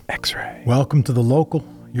X-Ray. Welcome to The Local,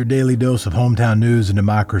 your daily dose of hometown news and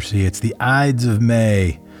democracy. It's the Ides of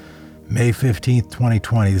May, May 15th,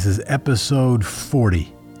 2020. This is episode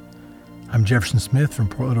 40. I'm Jefferson Smith from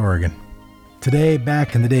Portland, Oregon. Today,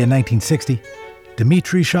 back in the day of 1960,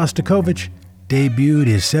 Dmitri Shostakovich debuted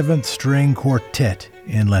his 7th string quartet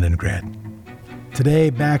in Leningrad. Today,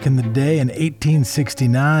 back in the day in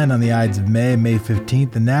 1869, on the Ides of May, May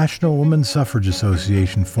 15th, the National Women's Suffrage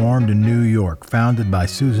Association formed in New York, founded by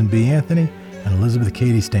Susan B. Anthony and Elizabeth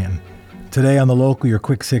Cady Stanton. Today on The Local, your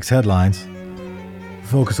quick 6 headlines.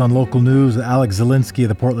 Focus on local news with Alex Zilensky of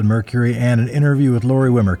the Portland Mercury and an interview with Laurie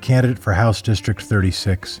Wimmer, candidate for House District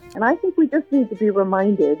 36. And I think we just need to be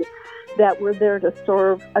reminded that we're there to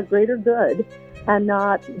serve a greater good and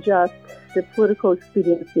not just the political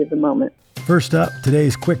expediency of the moment. First up,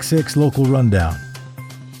 today's Quick 6 local rundown.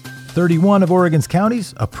 31 of Oregon's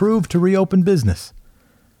counties approved to reopen business.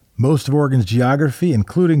 Most of Oregon's geography,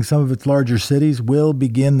 including some of its larger cities, will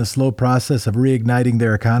begin the slow process of reigniting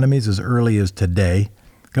their economies as early as today.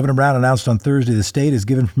 Governor Brown announced on Thursday the state has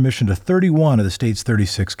given permission to 31 of the state's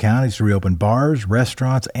 36 counties to reopen bars,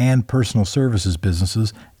 restaurants, and personal services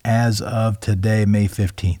businesses as of today, May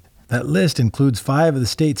 15th. That list includes 5 of the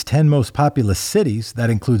state's 10 most populous cities. That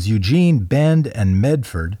includes Eugene, Bend, and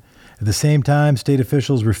Medford. At the same time, state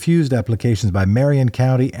officials refused applications by Marion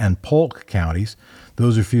County and Polk counties.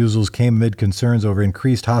 Those refusals came amid concerns over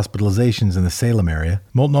increased hospitalizations in the Salem area.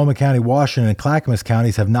 Multnomah County, Washington, and Clackamas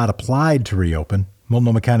counties have not applied to reopen.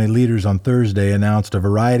 Multnomah County leaders on Thursday announced a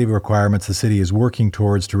variety of requirements the city is working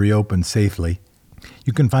towards to reopen safely.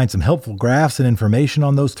 You can find some helpful graphs and information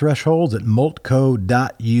on those thresholds at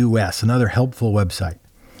multco.us, another helpful website.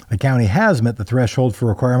 The county has met the threshold for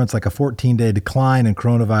requirements like a 14-day decline in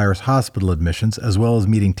coronavirus hospital admissions, as well as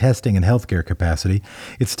meeting testing and healthcare capacity.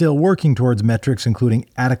 It's still working towards metrics including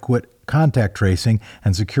adequate contact tracing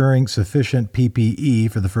and securing sufficient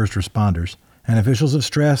PPE for the first responders. And officials have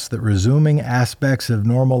stressed that resuming aspects of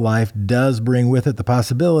normal life does bring with it the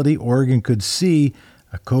possibility Oregon could see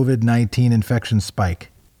a COVID-19 infection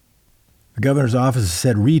spike. The governor's office has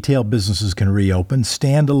said retail businesses can reopen.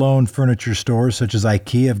 Standalone furniture stores such as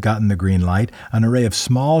IKEA have gotten the green light. An array of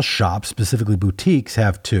small shops, specifically boutiques,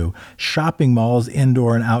 have too. Shopping malls,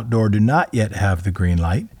 indoor and outdoor, do not yet have the green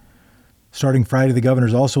light. Starting Friday, the governor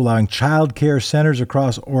is also allowing child care centers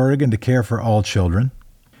across Oregon to care for all children.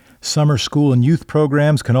 Summer school and youth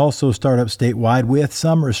programs can also start up statewide with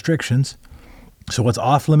some restrictions. So what's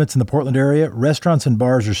off limits in the Portland area? Restaurants and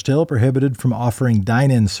bars are still prohibited from offering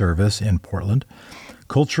dine-in service in Portland.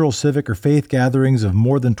 Cultural, civic, or faith gatherings of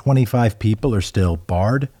more than 25 people are still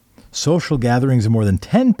barred. Social gatherings of more than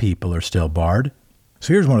 10 people are still barred.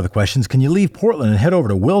 So here's one of the questions. Can you leave Portland and head over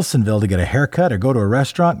to Wilsonville to get a haircut or go to a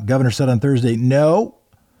restaurant? Governor said on Thursday, no,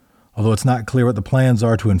 although it's not clear what the plans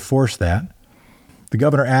are to enforce that. The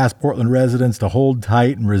governor asked Portland residents to hold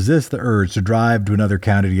tight and resist the urge to drive to another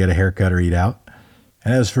county to get a haircut or eat out.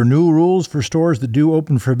 And as for new rules for stores that do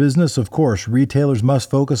open for business, of course, retailers must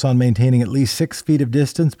focus on maintaining at least 6 feet of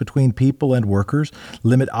distance between people and workers,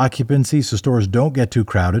 limit occupancy so stores don't get too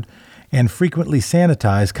crowded, and frequently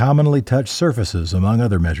sanitize commonly touched surfaces, among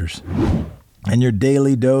other measures. And your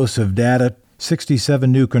daily dose of data: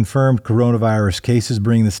 67 new confirmed coronavirus cases,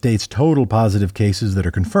 bringing the state's total positive cases that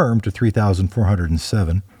are confirmed to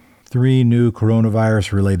 3,407. 3 new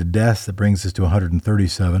coronavirus-related deaths, that brings us to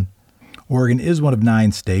 137. Oregon is one of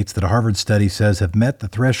 9 states that a Harvard study says have met the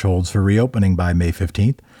thresholds for reopening by May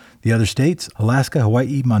 15th. The other states: Alaska,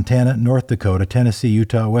 Hawaii, Montana, North Dakota, Tennessee,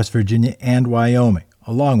 Utah, West Virginia, and Wyoming,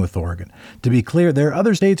 along with Oregon. To be clear, there are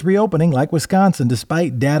other states reopening, like Wisconsin,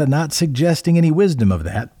 despite data not suggesting any wisdom of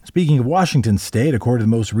that. Speaking of Washington state, according to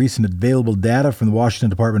the most recent available data from the Washington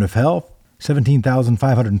Department of Health,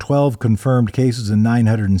 17,512 confirmed cases and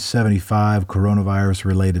 975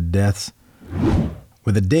 coronavirus-related deaths.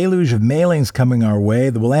 With a deluge of mailings coming our way,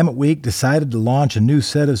 the Willamette Week decided to launch a new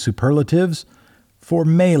set of superlatives for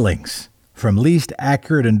mailings. From least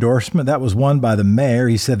accurate endorsement, that was won by the mayor.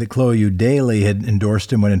 He said that Chloe Daly had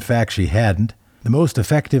endorsed him when in fact she hadn't. The most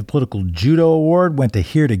effective political judo award went to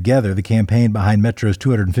Here Together, the campaign behind Metro's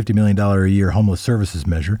 $250 million a year homeless services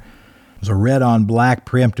measure. It was a red-on-black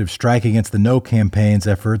preemptive strike against the No campaign's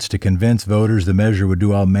efforts to convince voters the measure would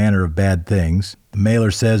do all manner of bad things. The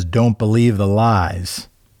mailer says, "Don't believe the lies."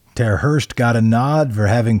 Tara Hurst got a nod for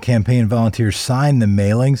having campaign volunteers sign the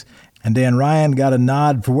mailings, and Dan Ryan got a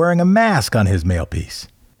nod for wearing a mask on his mail piece.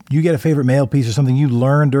 You get a favorite mail piece or something you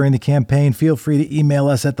learned during the campaign, feel free to email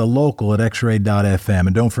us at thelocal@xray.fm.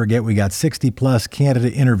 And don't forget, we got 60-plus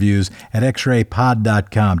candidate interviews at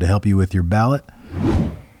xraypod.com to help you with your ballot.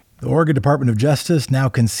 The Oregon Department of Justice now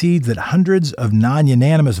concedes that hundreds of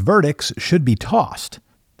non-unanimous verdicts should be tossed.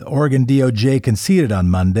 The Oregon DOJ conceded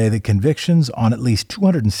on Monday that convictions on at least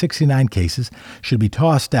 269 cases should be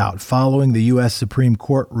tossed out following the U.S. Supreme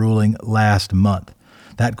Court ruling last month.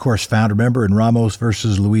 That course found, remember, in Ramos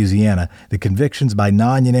versus Louisiana, the convictions by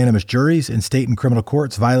non-unanimous juries in state and criminal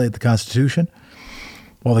courts violate the Constitution.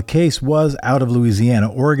 While the case was out of Louisiana,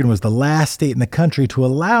 Oregon was the last state in the country to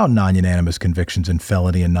allow non-unanimous convictions in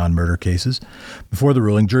felony and non-murder cases. Before the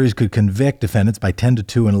ruling, juries could convict defendants by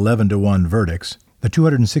 10-2 and 11-1 verdicts. The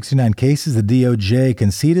 269 cases the DOJ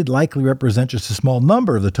conceded likely represent just a small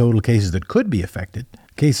number of the total cases that could be affected.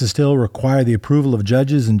 Cases still require the approval of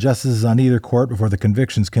judges and justices on either court before the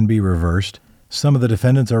convictions can be reversed. Some of the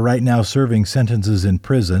defendants are right now serving sentences in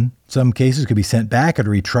prison. Some cases could be sent back or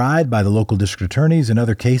retried by the local district attorneys. In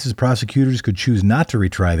other cases, prosecutors could choose not to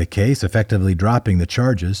retry the case, effectively dropping the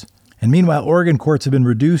charges. And meanwhile, Oregon courts have been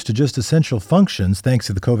reduced to just essential functions thanks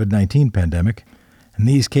to the COVID-19 pandemic. And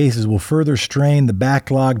these cases will further strain the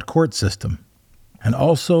backlogged court system. And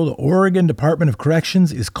also, the Oregon Department of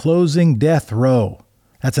Corrections is closing death row.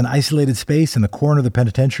 That's an isolated space in the corner of the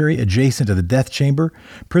penitentiary adjacent to the death chamber.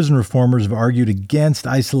 Prison reformers have argued against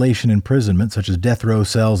isolation imprisonment, such as death row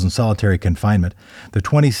cells and solitary confinement. The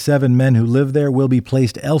 27 men who live there will be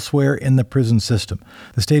placed elsewhere in the prison system.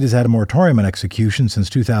 The state has had a moratorium on execution since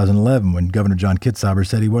 2011, when Governor John Kitzhaber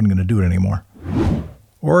said he wasn't going to do it anymore.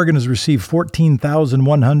 Oregon has received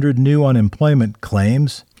 14,100 new unemployment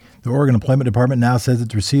claims. The Oregon Employment Department now says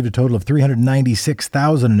it's received a total of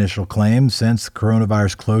 396,000 initial claims since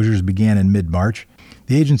coronavirus closures began in mid-March.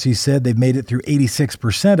 The agency said they've made it through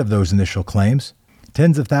 86% of those initial claims.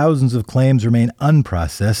 Tens of thousands of claims remain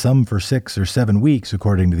unprocessed, some for 6 or 7 weeks,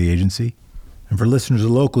 according to the agency. And for listeners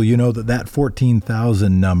local, you know that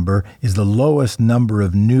 14,000 number is the lowest number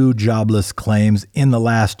of new jobless claims in the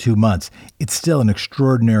last 2 months. It's still an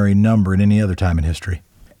extraordinary number in any other time in history.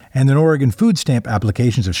 And in Oregon, food stamp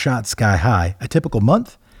applications have shot sky high. A typical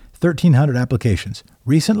month, 1,300 applications.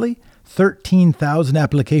 Recently, 13,000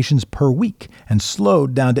 applications per week, and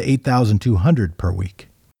slowed down to 8,200 per week.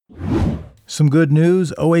 Some good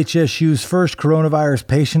news. OHSU's first coronavirus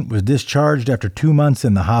patient was discharged after 2 months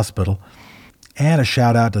in the hospital. And a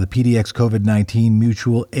shout out to the PDX COVID-19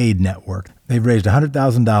 Mutual Aid Network. They've raised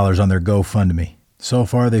 $100,000 on their GoFundMe. So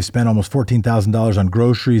far, they've spent almost $14,000 on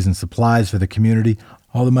groceries and supplies for the community.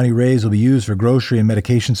 All the money raised will be used for grocery and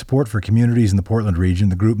medication support for communities in the Portland region.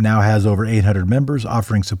 The group now has over 800 members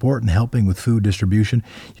offering support and helping with food distribution.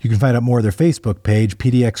 You can find out more at their Facebook page,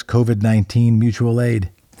 PDX COVID-19 Mutual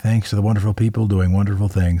Aid. Thanks to the wonderful people doing wonderful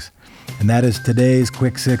things. And that is today's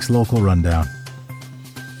Quick Six Local Rundown.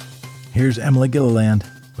 Here's Emily Gilliland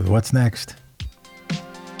with What's Next.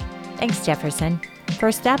 Thanks, Jefferson.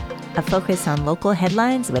 First up, a focus on local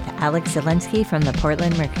headlines with Alex Zilensky from the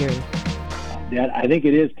Portland Mercury. Dad, I think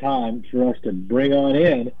it is time for us to bring on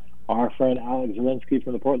in our friend Alex Zilensky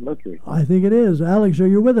from the Portland Mercury. I think it is. Alex, are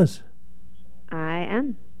you with us? I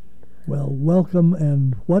am. Well, welcome,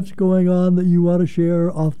 and what's going on that you want to share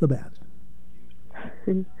off the bat?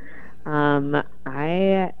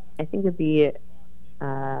 I think it'd be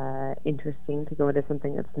interesting to go into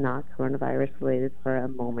something that's not coronavirus related for a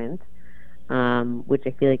moment, which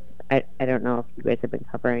I feel like I don't know if you guys have been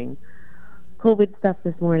covering COVID stuff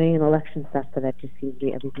this morning and election stuff, but that just seems to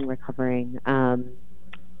be everything we're covering.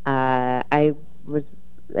 I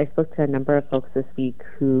spoke to a number of folks this week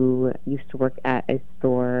who used to work at a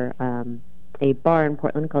store, a bar in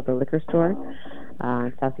Portland called the Liquor Store,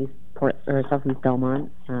 Southeast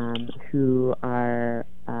Belmont, who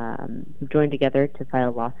joined together to file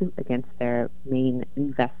a lawsuit against their main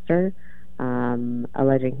investor,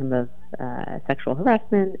 alleging him of sexual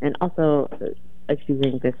harassment, and also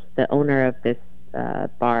accusing the owner of this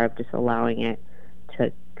bar of just allowing it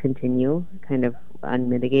to continue kind of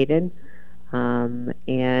unmitigated.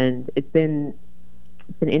 And it's been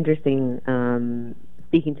interesting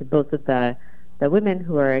speaking to both of the women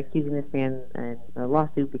who are accusing this man in a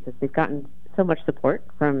lawsuit, because they've gotten so much support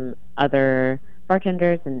from other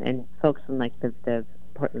bartenders and folks from like the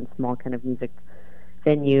Portland small kind of music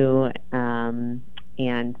venue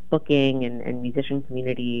and booking and musician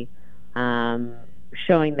community,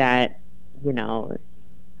 showing that, you know,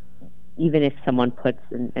 even if someone puts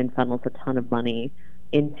and funnels a ton of money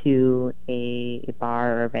into a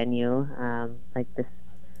bar or venue, like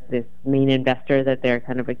this main investor that they're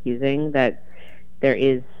kind of accusing, that there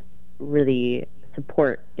is really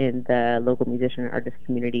support in the local musician and artist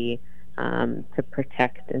community to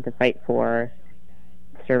protect and to fight for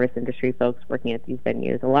service industry folks working at these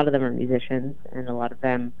venues. A lot of them are musicians, and a lot of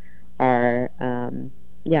them are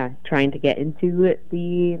trying to get into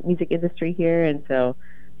the music industry here. And so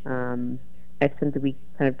I spent the week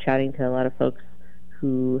kind of chatting to a lot of folks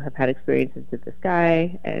who have had experiences with this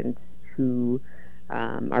guy and who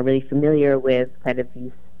are really familiar with kind of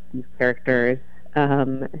these characters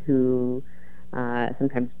who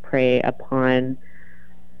sometimes prey upon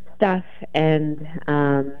staff and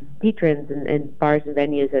patrons and bars and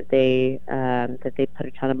venues that they put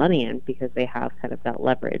a ton of money in because they have kind of that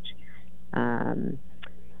leverage. So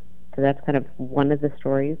that's kind of one of the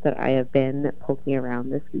stories that I have been poking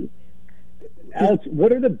around this week. Alex,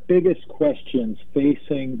 what are the biggest questions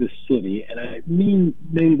facing the city? And I mean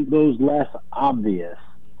maybe those less obvious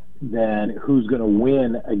than who's going to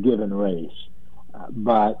win a given race.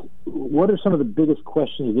 But what are some of the biggest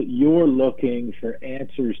questions that you're looking for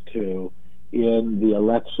answers to in the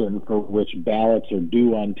election for which ballots are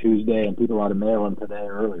due on Tuesday and people ought to mail them today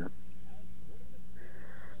or earlier?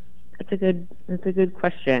 That's a good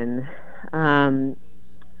question. I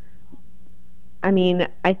mean,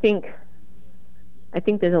 I think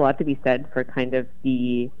there's a lot to be said for kind of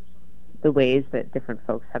the ways that different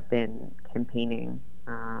folks have been campaigning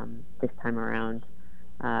this time around.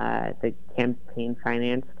 The campaign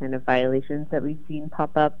finance kind of violations that we've seen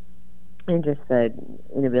pop up, and just the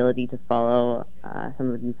inability to follow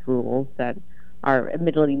some of these rules that are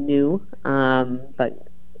admittedly new, but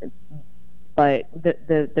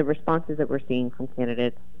the responses that we're seeing from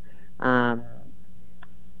candidates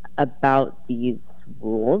about these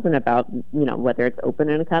rules and about whether it's open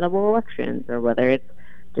and accountable elections or whether it's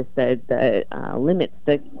just the limits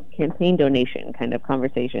the campaign donation kind of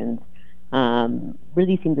conversations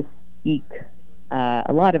really seem to speak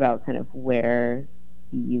a lot about kind of where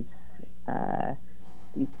these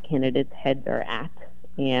candidates' heads are at,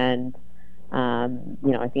 and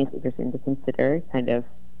I think it's interesting to consider kind of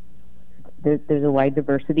there's a wide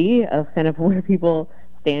diversity of kind of where people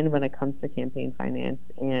stand when it comes to campaign finance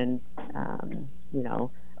and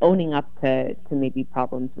owning up to maybe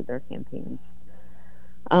problems with their campaigns.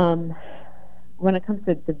 When it comes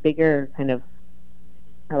to the bigger kind of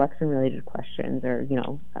election-related questions, or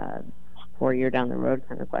 4 year down the road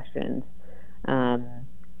kind of questions, I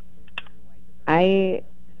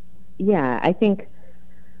think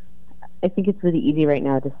it's really easy right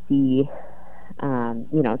now to see,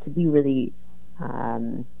 to be really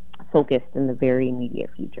focused in the very immediate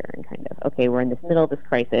future and kind of, okay, we're in the middle of this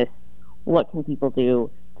crisis. What can people do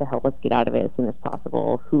to help us get out of it as soon as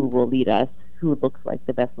possible? Who will lead us? Who looks like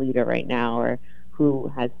the best leader right now, or who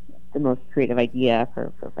has the most creative idea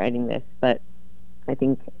for fighting this? But I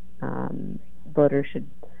think voters should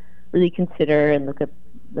really consider and look at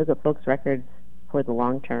folks' records for the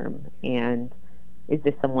long term. And is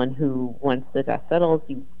this someone who, once the dust settles,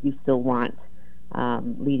 you still want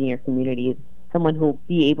leading your community? Someone who will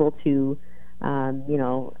be able to,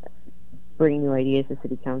 bring new ideas to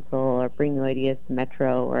city council, or bring new ideas to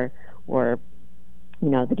Metro, or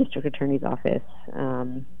the district attorney's office.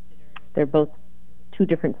 They're both two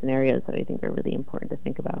different scenarios that I think are really important to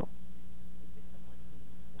think about.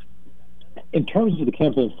 In terms of the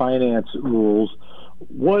campaign finance rules,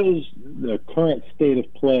 what is the current state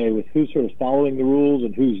of play with who's sort of following the rules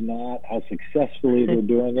and who's not, how successfully they're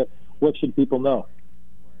doing it? What should people know?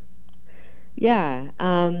 Yeah.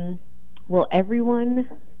 Well, everyone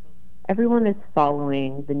is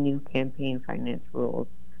following the new campaign finance rules,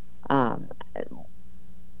 as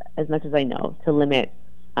much as I know, to limit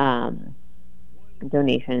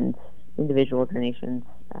donations, individual donations,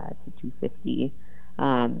 to $250,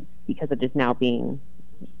 because it is now being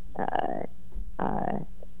the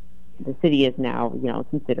city is now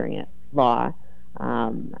considering it law.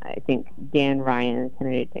 I think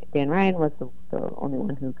candidate Dan Ryan was the only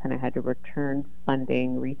one who kind of had to return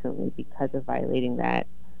funding recently because of violating that.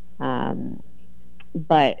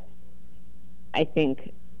 But I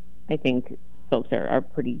think folks are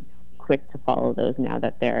pretty quick to follow those now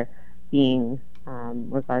that they're being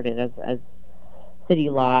regarded as city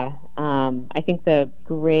law. I think the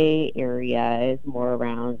gray area is more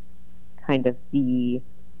around kind of the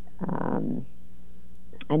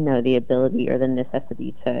the ability or the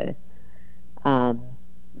necessity to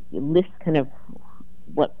list kind of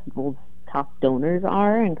what people's top donors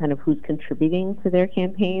are and kind of who's contributing to their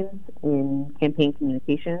campaigns in campaign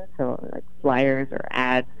communication, so like flyers or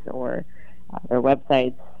ads or their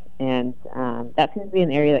websites. And that seems to be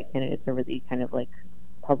an area that candidates are really kind of like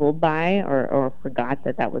puzzled by, or forgot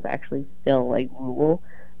that was actually still like rule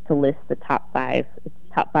to list the top five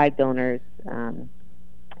donors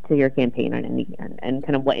to your campaign on any and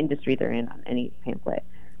kind of what industry they're in on any pamphlet.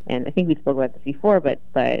 And I think we spoke about this before, but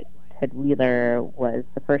Ted Wheeler was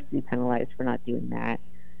the first to be penalized for not doing that.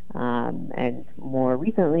 and more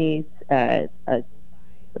recently, a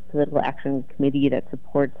political action committee that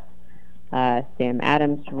supports Sam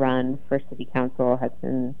Adams to run for city council has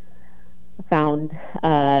been found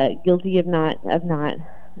guilty of not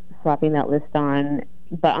slapping that list on.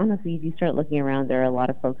 But honestly, if you start looking around, there are a lot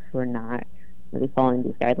of folks who are not really following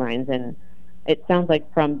these guidelines, and it sounds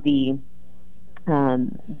like from the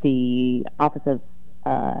Office of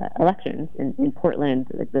Elections in Portland,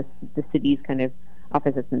 like the city's kind of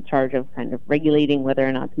office that's in charge of kind of regulating whether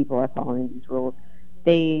or not people are following these rules,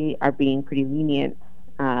 they are being pretty lenient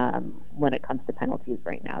when it comes to penalties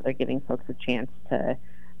right now. They're giving folks a chance to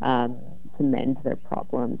mend their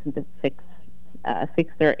problems and to fix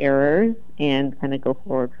their errors and kind of go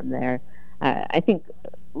forward from there. I think,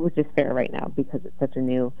 which is fair right now because it's such a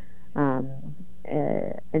new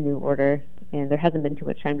order, and there hasn't been too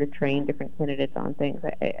much time to train different candidates on things.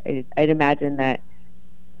 I'd imagine that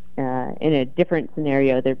in a different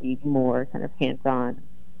scenario, there'd be more kind of hands-on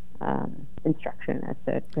instruction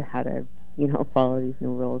as to how to, follow these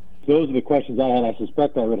new rules. Those are the questions I had. I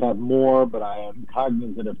suspect I would have more, but I am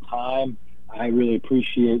cognizant of time. I really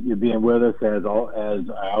appreciate you being with us, as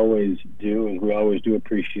I always do, as we always do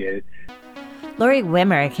appreciate it. Laurie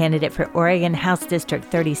Wimmer, a candidate for Oregon House District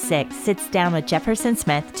 36, sits down with Jefferson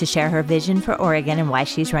Smith to share her vision for Oregon and why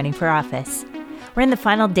she's running for office. We're in the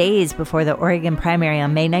final days before the Oregon primary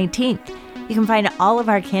on May 19th. You can find all of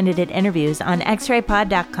our candidate interviews on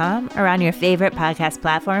xraypod.com or on your favorite podcast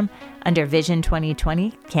platform under Vision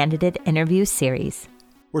 2020 Candidate Interview Series.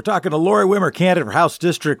 We're talking to Laurie Wimmer, candidate for House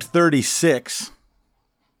District 36.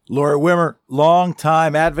 Laurie Wimmer,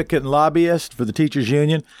 longtime advocate and lobbyist for the Teachers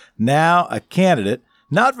Union, now a candidate,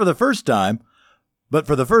 not for the first time, but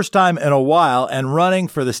for the first time in a while, and running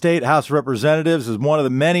for the State House of Representatives is one of the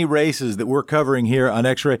many races that we're covering here on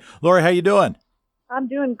X-Ray. Laurie, how you doing? I'm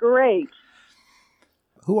doing great.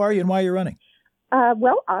 Who are you and why you're running?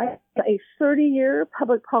 Well, I'm a 30-year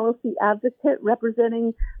public policy advocate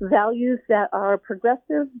representing values that are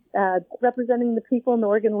progressive, representing the people in the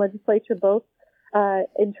Oregon legislature, both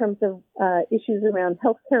in terms of issues around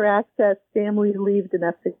healthcare access, family leave,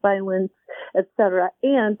 domestic violence, et cetera,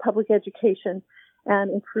 and public education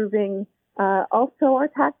and improving also our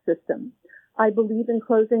tax system. I believe in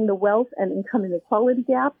closing the wealth and income inequality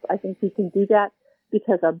gaps. I think we can do that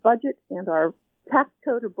because our budget and our tax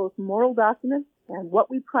code are both moral documents, and what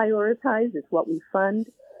we prioritize is what we fund.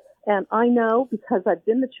 And I know, because I've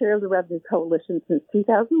been the chair of the Revenue Coalition since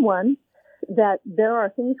 2001, that there are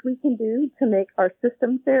things we can do to make our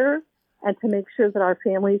system fairer and to make sure that our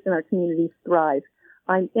families and our communities thrive.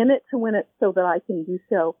 I'm in it to win it so that I can do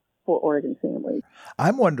so for Oregon families.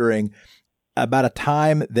 I'm wondering about a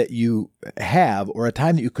time that you have, or a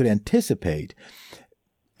time that you could anticipate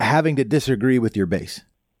having to disagree with your base.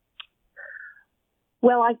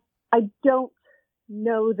 Well, I don't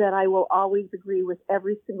know that I will always agree with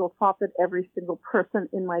every single thought that every single person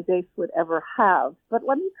in my base would ever have. But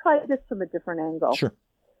let me try this from a different angle. Sure.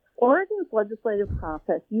 Oregon's legislative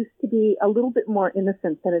process used to be a little bit more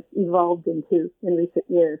innocent than it's evolved into in recent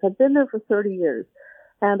years. I've been there for 30 years,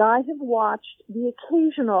 and I have watched the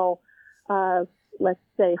occasional, let's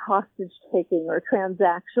say, hostage taking or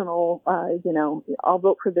transactional, I'll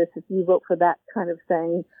vote for this if you vote for that kind of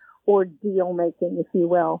thing, or deal making, if you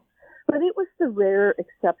will. But it was the rare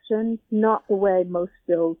exception, not the way most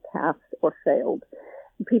bills passed or failed.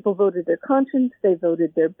 People voted their conscience, they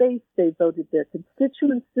voted their base, they voted their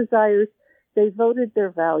constituents' desires, they voted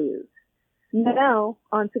their values. Now,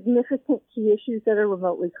 on significant key issues that are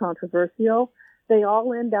remotely controversial, they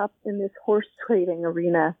all end up in this horse trading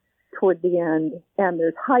arena toward the end. And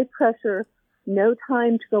there's high pressure, no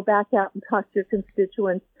time to go back out and talk to your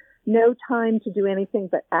constituents, no time to do anything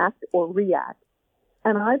but act or react.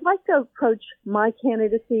 And I'd like to approach my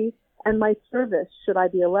candidacy and my service, should I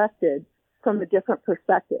be elected, from a different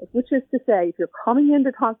perspective, which is to say, if you're coming in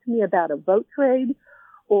to talk to me about a vote trade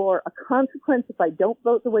or a consequence if I don't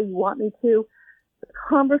vote the way you want me to, the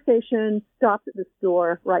conversation stops at this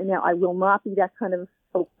door right now. I will not be that kind of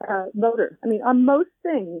voter. I mean, on most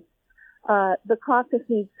things, the caucus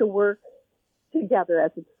needs to work together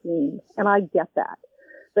as a team, and I get that.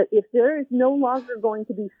 But if there is no longer going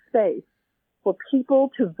to be space for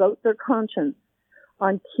people to vote their conscience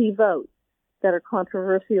on key votes that are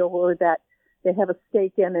controversial or that they have a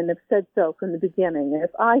stake in and have said so from the beginning,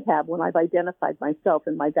 as I have when I've identified myself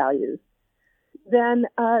and my values, then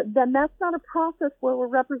that's not a process where we're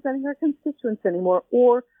representing our constituents anymore,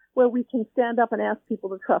 or where we can stand up and ask people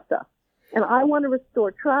to trust us. And I want to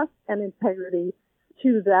restore trust and integrity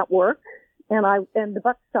to that work, and the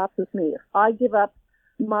buck stops with me. If I give up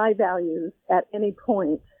my values at any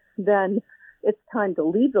point, then it's time to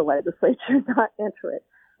leave the legislature, not enter it.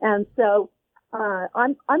 And so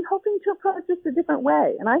I'm hoping to approach this a different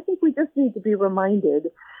way. And I think we just need to be reminded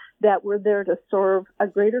that we're there to serve a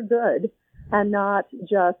greater good and not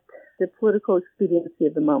just the political expediency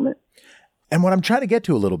of the moment. And what I'm trying to get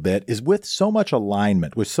to a little bit is with so much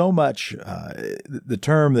alignment, with so much, the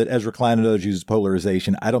term that Ezra Klein and others use,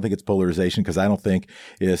 polarization. I don't think it's polarization because I don't think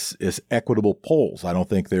it's equitable poles. I don't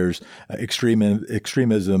think there's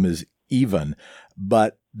extremism is even,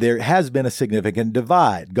 but there has been a significant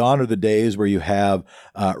divide. Gone are the days where you have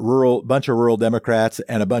bunch of rural Democrats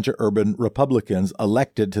and a bunch of urban Republicans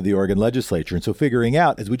elected to the Oregon legislature. And so figuring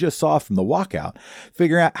out, as we just saw from the walkout,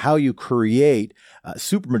 figuring out how you create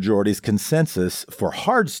supermajorities, consensus for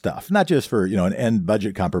hard stuff, not just for, an end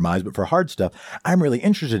budget compromise, but for hard stuff, I'm really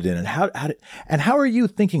interested in. And how are you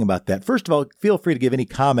thinking about that? First of all, feel free to give any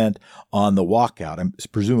comment on the walkout.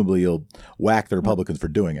 Presumably you'll whack the Republicans for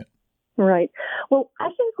doing it. Right. Well, I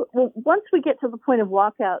think once we get to the point of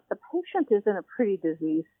walkout, the patient is in a pretty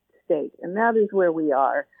diseased state, and that is where we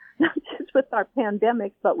are, not just with our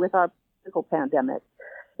pandemic, but with our political pandemic,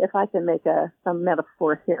 if I can make a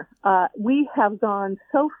metaphor here. We have gone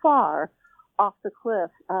so far off the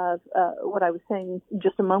cliff of what I was saying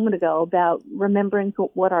just a moment ago about remembering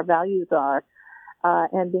what our values are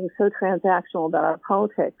and being so transactional about our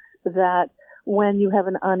politics that when you have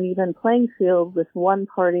an uneven playing field with one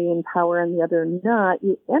party in power and the other not,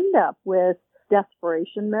 you end up with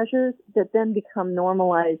desperation measures that then become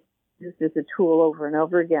normalized just as a tool over and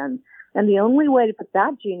over again. And the only way to put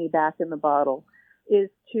that genie back in the bottle is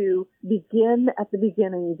to begin at the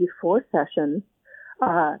beginning before session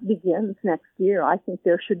begins next year. I think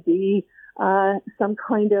there should be some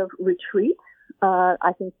kind of retreat.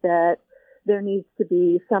 I think that there needs to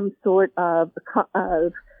be some sort of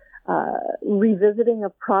revisiting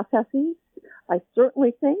of processes. I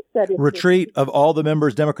certainly think that retreat of all the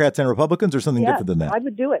members, Democrats and Republicans, or something different than that. I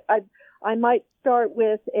would do it. I might start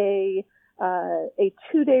with a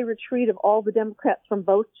 2-day retreat of all the Democrats from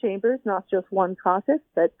both chambers, not just one caucus,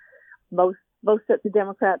 but both sets of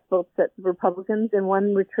Democrats, both sets of Republicans in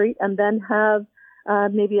one retreat, and then have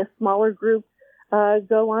maybe a smaller group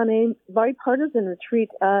go on a bipartisan retreat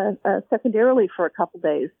secondarily for a couple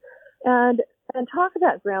days, and talk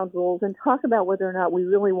about ground rules and talk about whether or not we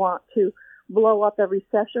really want to blow up every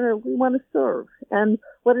session or we want to serve. And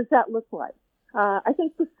what does that look like? I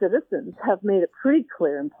think the citizens have made it pretty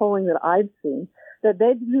clear in polling that I've seen that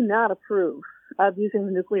they do not approve of using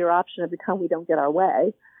the nuclear option every time we don't get our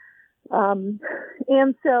way.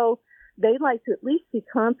 And so they'd like to at least see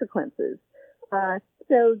consequences.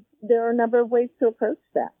 So there are a number of ways to approach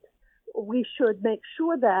that. We should make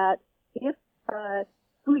sure that if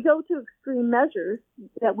we go to extreme measures,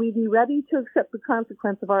 that we be ready to accept the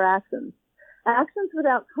consequence of our actions. Actions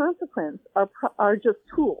without consequence are just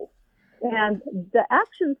tools. And the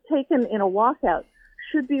actions taken in a walkout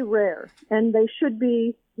should be rare, and they should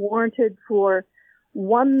be warranted for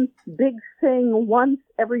one big thing once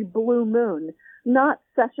every blue moon, not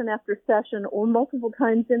session after session or multiple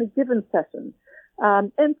times in a given session.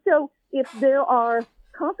 And so if there are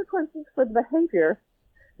consequences for the behavior,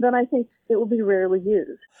 then I think it will be rarely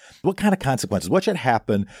used. What kind of consequences? What should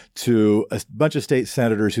happen to a bunch of state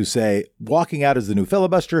senators who say, walking out is the new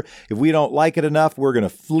filibuster? If we don't like it enough, we're going to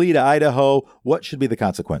flee to Idaho. What should be the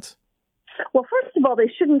consequence? Well, first of all,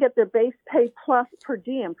 they shouldn't get their base pay plus per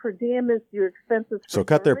diem. Per diem is your expenses. So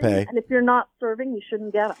cut their pay. And if you're not serving, you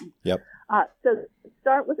shouldn't get them. Yep. So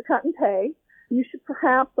start with a cut in pay. You should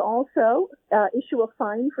perhaps also issue a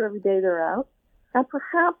fine for every day they're out. And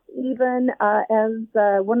perhaps even,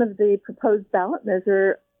 as one of the proposed ballot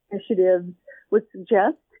measure initiatives would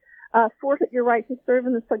suggest, forfeit your right to serve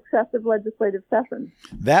in the successive legislative session.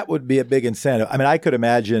 That would be a big incentive. I mean, I could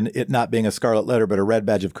imagine it not being a scarlet letter, but a red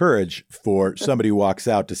badge of courage for somebody who walks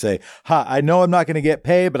out to say, I know I'm not going to get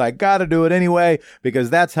paid, but I got to do it anyway, because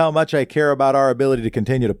that's how much I care about our ability to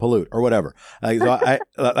continue to pollute or whatever.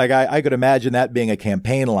 I could imagine that being a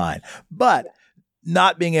campaign line. But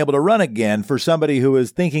not being able to run again for somebody who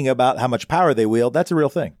is thinking about how much power they wield, that's a real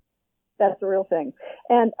thing. That's a real thing.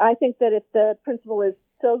 And I think that if the principle is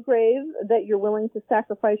so grave that you're willing to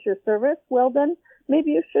sacrifice your service, well, then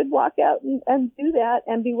maybe you should walk out and do that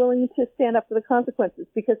and be willing to stand up for the consequences,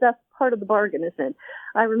 because that's part of the bargain, isn't it?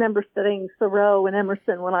 I remember studying Thoreau and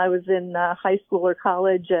Emerson when I was in high school or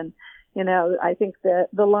college, and I think that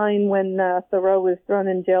the line when Thoreau was thrown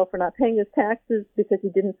in jail for not paying his taxes because he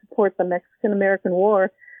didn't support the Mexican-American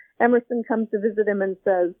War, Emerson comes to visit him and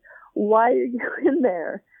says, "Why are you in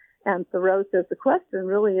there?" And Thoreau says, the question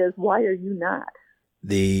really is, why are you not?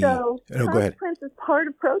 Go ahead. Consequence is part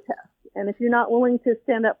of protest. And if you're not willing to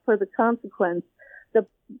stand up for the consequence, the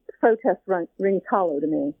protest rings hollow to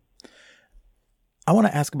me. I want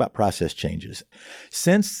to ask about process changes.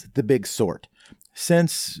 Since the big sort,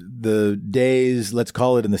 since the days, let's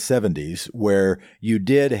call it in the 70s, where you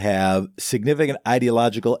did have significant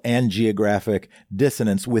ideological and geographic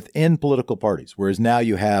dissonance within political parties, whereas now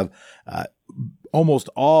you have almost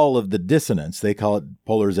all of the dissonance, they call it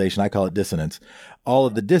polarization, I call it dissonance, all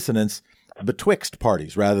of the dissonance betwixt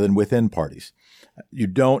parties rather than within parties. You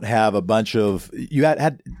don't have a bunch of, you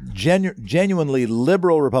had genuinely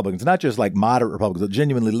liberal Republicans, not just like moderate Republicans, but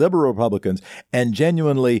genuinely liberal Republicans and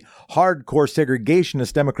genuinely hardcore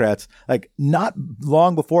segregationist Democrats, like not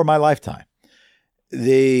long before my lifetime.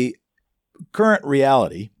 The current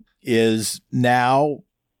reality is now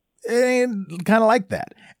kind of like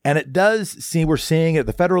that. And it does seem, we're seeing it at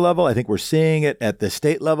the federal level. I think we're seeing it at the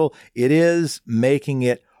state level. It is making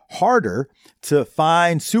it harder to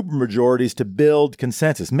find supermajorities to build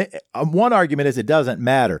consensus. One argument is it doesn't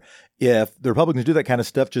matter. If the Republicans do that kind of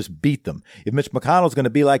stuff, just beat them. If Mitch McConnell's going to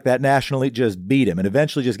be like that nationally, just beat him and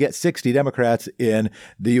eventually just get 60 Democrats in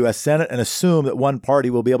the U.S. Senate and assume that one party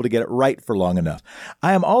will be able to get it right for long enough.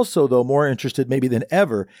 I am also, though, more interested maybe than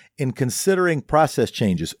ever in considering process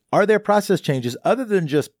changes. Are there process changes other than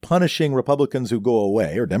just punishing Republicans who go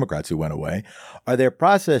away or Democrats who went away? Are there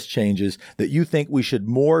process changes that you think we should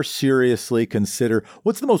more seriously consider?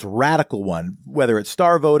 What's the most radical one, whether it's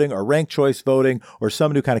star voting or ranked choice voting or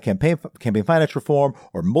some new kind of campaign finance reform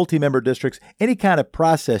or multi-member districts, any kind of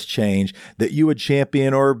process change that you would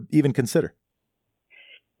champion or even consider?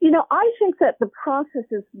 You know, I think that the process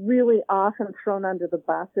is really often thrown under the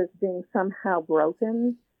bus as being somehow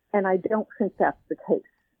broken, and I don't think that's the case.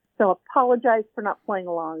 So apologize for not playing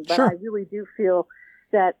along, but Sure. I really do feel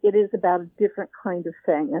that it is about a different kind of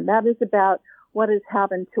thing, and that is about what has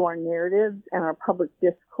happened to our narratives and our public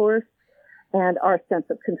discourse and our sense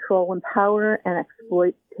of control and power and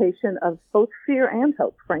exploitation of both fear and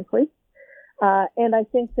hope, frankly. And I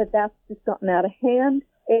think that that's just gotten out of hand,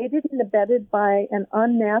 aided and abetted by an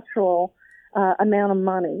unnatural amount of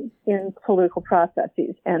money in political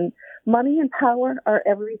processes. And money and power are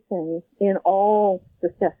everything in all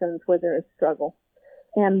discussions where there is struggle.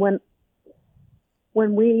 And when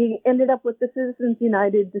we ended up with the Citizens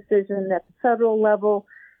United decision at the federal level,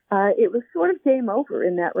 it was sort of game over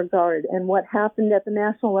in that regard. And what happened at the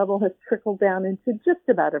national level has trickled down into just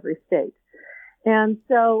about every state. And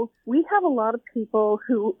so we have a lot of people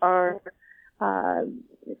who are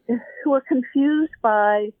confused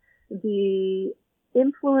by the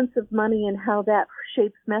influence of money and how that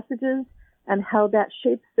shapes messages and how that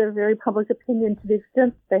shapes their very public opinion to the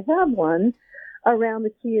extent they have one around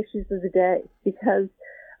the key issues of the day. Because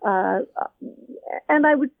and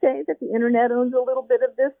I would say that the internet owns a little bit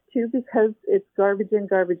of this too, because it's garbage in,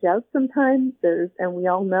 garbage out sometimes. And we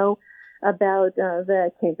all know about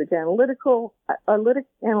the Cambridge Analytica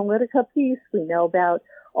piece. We know about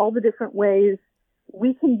all the different ways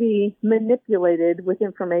we can be manipulated with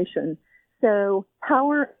information. So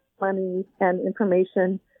power, money, and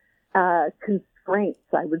information constraints,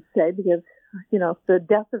 I would say, because, you know, the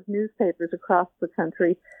death of newspapers across the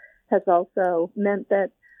country has also meant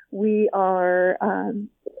that we are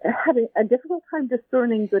having a difficult time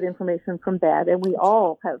discerning good information from bad, and we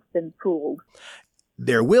all have been fooled.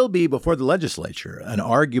 There will be, before the legislature, an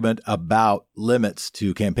argument about limits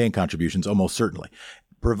to campaign contributions, almost certainly.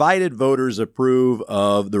 Provided voters approve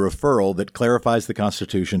of the referral that clarifies the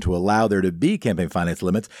Constitution to allow there to be campaign finance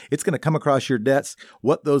limits, it's going to come across your desk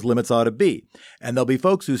what those limits ought to be. And there'll be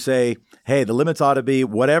folks who say, hey, the limits ought to be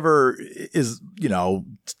whatever is, you know,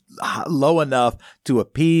 low enough to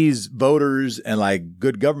appease voters and like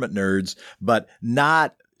good government nerds, but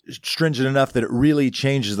not stringent enough that it really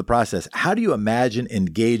changes the process. How do you imagine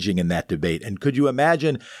engaging in that debate? And could you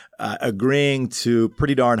imagine agreeing to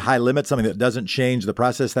pretty darn high limits, something that doesn't change the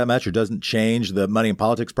process that much or doesn't change the money and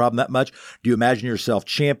politics problem that much? Do you imagine yourself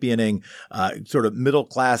championing sort of middle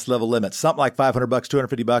class level limits, something like $500,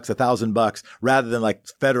 $250, $1,000, rather than like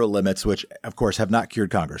federal limits, which of course have not cured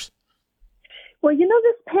Congress? Well, you know,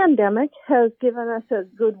 this pandemic has given us a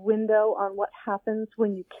good window on what happens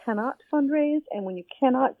when you cannot fundraise and when you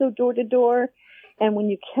cannot go door to door and when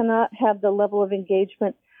you cannot have the level of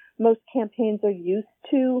engagement most campaigns are used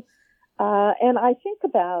to. And I think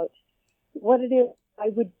about what it is I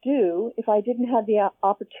would do if I didn't have the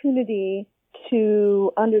opportunity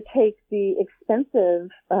to undertake the expensive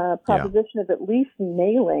proposition of at least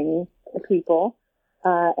mailing the people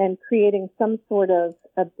and creating some sort of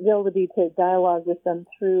ability to dialogue with them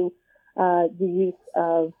through the use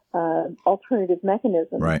of alternative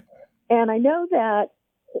mechanisms. Right. And I know that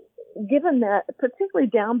given that particularly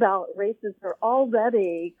down ballot races are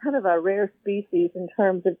already kind of a rare species in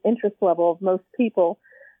terms of interest level of most people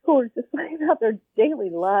who are just going about their daily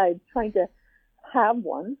lives trying to have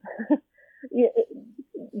one,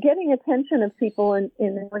 getting attention of people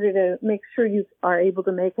in order to make sure you are able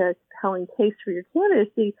to make a compelling case for your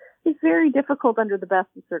candidacy is very difficult under the best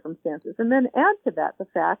of circumstances. And then add to that the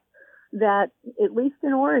fact that, at least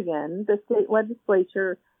in Oregon, the state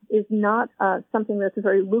legislature is not something that's a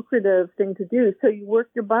very lucrative thing to do. So you work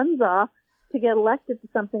your buns off to get elected to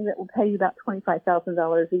something that will pay you about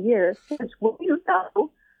 $25,000 a year, which, well, you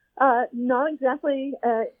know, not exactly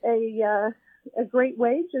a great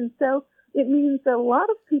wage. And so it means that a lot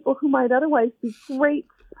of people who might otherwise be great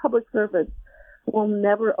public servants will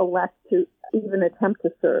never elect to even attempt to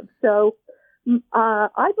serve. So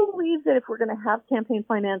I believe that if we're going to have campaign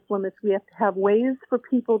finance limits, we have to have ways for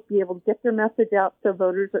people to be able to get their message out so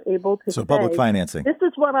voters are able to say, public financing. This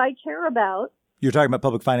is what I care about. You're talking about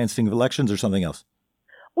public financing of elections or something else?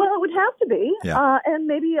 Well, it would have to be. Yeah. And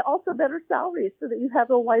maybe also better salaries so that you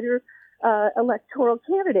have a wider electoral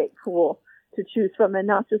candidate pool to choose from, and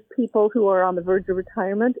not just people who are on the verge of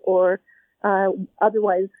retirement or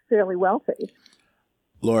otherwise fairly wealthy.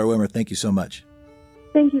 Laurie Wimmer, thank you so much.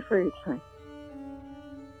 Thank you for your time.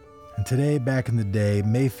 And today, back in the day,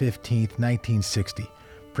 May 15th, 1960,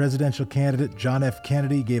 presidential candidate John F.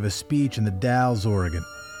 Kennedy gave a speech in the Dalles, Oregon.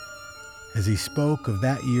 As he spoke of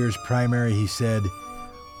that year's primary, he said,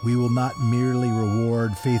 "We will not merely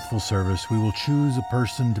reward faithful service. We will choose a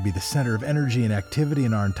person to be the center of energy and activity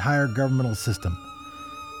in our entire governmental system.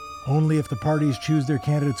 Only if the parties choose their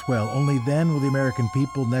candidates well, only then will the American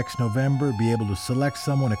people next November be able to select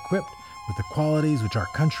someone equipped with the qualities which our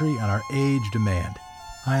country and our age demand."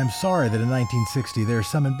 I am sorry that in 1960 there are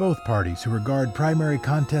some in both parties who regard primary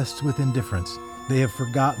contests with indifference. They have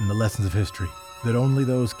forgotten the lessons of history, that only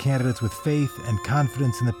those candidates with faith and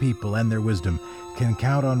confidence in the people and their wisdom can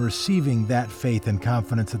count on receiving that faith and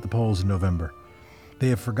confidence at the polls in November. They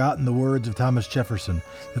have forgotten the words of Thomas Jefferson,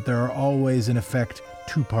 that there are always, in effect,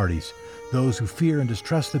 two parties, those who fear and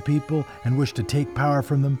distrust the people and wish to take power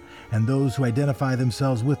from them, and those who identify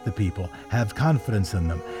themselves with the people, have confidence in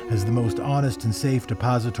them as the most honest and safe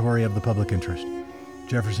depository of the public interest.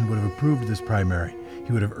 Jefferson would have approved this primary.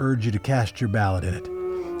 He would have urged you to cast your ballot in it.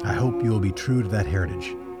 I hope you will be true to that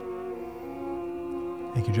heritage.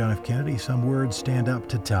 Thank you, John F. Kennedy. Some words stand up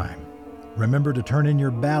to time. Remember to turn in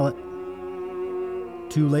your ballot.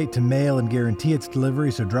 Too late to mail and guarantee its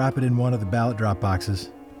delivery, so drop it in one of the ballot drop boxes.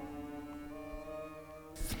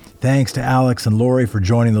 Thanks to Alex and Laurie for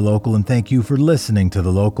joining The Local, and thank you for listening to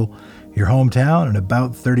The Local, your hometown in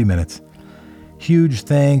about 30 minutes. Huge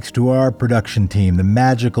thanks to our production team, the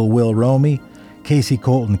magical Will Romey, Casey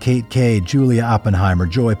Colton, Kate Kay, Julia Oppenheimer,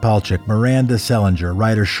 Joy Palchik, Miranda Sellinger,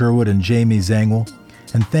 Ryder Sherwood, and Jamie Zangwell.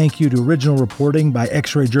 And thank you to original reporting by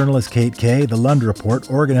X-ray journalist Kate Kay, the Lund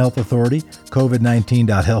Report, Oregon Health Authority,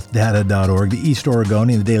 COVID-19.healthdata.org, the East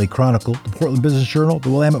Oregonian, the Daily Chronicle, the Portland Business Journal, the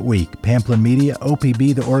Willamette Week, Pamplin Media,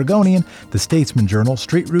 OPB, the Oregonian, the Statesman Journal,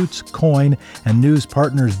 Street Roots, Coin, and news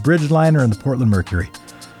partners Bridgeliner and the Portland Mercury.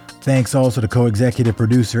 Thanks also to co-executive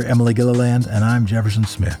producer Emily Gilliland, and I'm Jefferson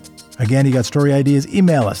Smith. Again, you got story ideas,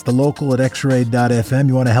 email us, thelocal@xray.fm.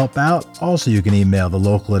 You want to help out? Also, you can email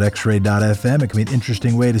thelocal@xray.fm. It can be an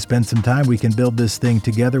interesting way to spend some time. We can build this thing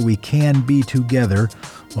together. We can be together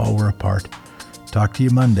while we're apart. Talk to you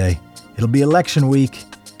Monday. It'll be election week.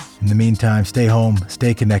 In the meantime, stay home,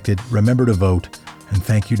 stay connected, remember to vote, and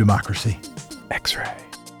thank you, democracy. X-Ray.